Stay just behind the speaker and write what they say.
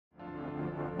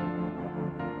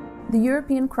The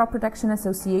European Crop Protection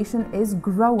Association is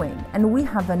growing, and we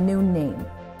have a new name: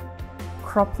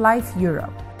 CropLife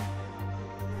Europe.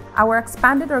 Our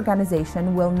expanded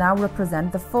organization will now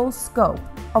represent the full scope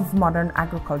of modern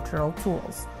agricultural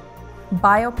tools,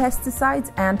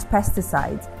 biopesticides and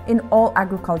pesticides in all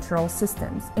agricultural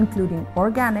systems, including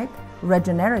organic,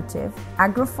 regenerative,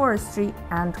 agroforestry,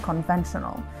 and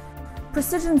conventional.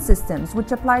 Precision systems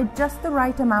which apply just the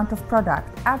right amount of product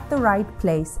at the right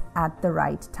place at the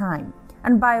right time.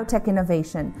 And biotech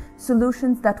innovation,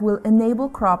 solutions that will enable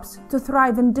crops to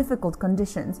thrive in difficult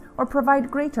conditions or provide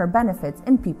greater benefits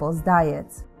in people's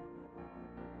diets.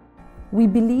 We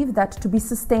believe that to be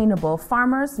sustainable,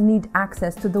 farmers need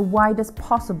access to the widest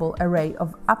possible array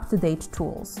of up-to-date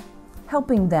tools,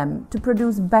 helping them to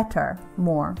produce better,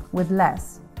 more with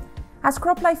less. As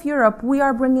CropLife Europe, we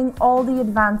are bringing all the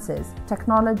advances,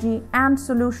 technology, and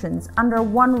solutions under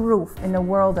one roof in a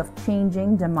world of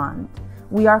changing demand.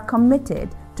 We are committed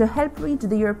to help reach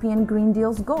the European Green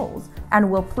Deal's goals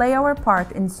and will play our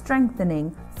part in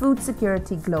strengthening food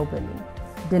security globally,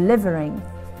 delivering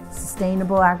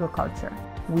sustainable agriculture.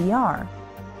 We are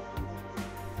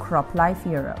CropLife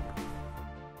Europe.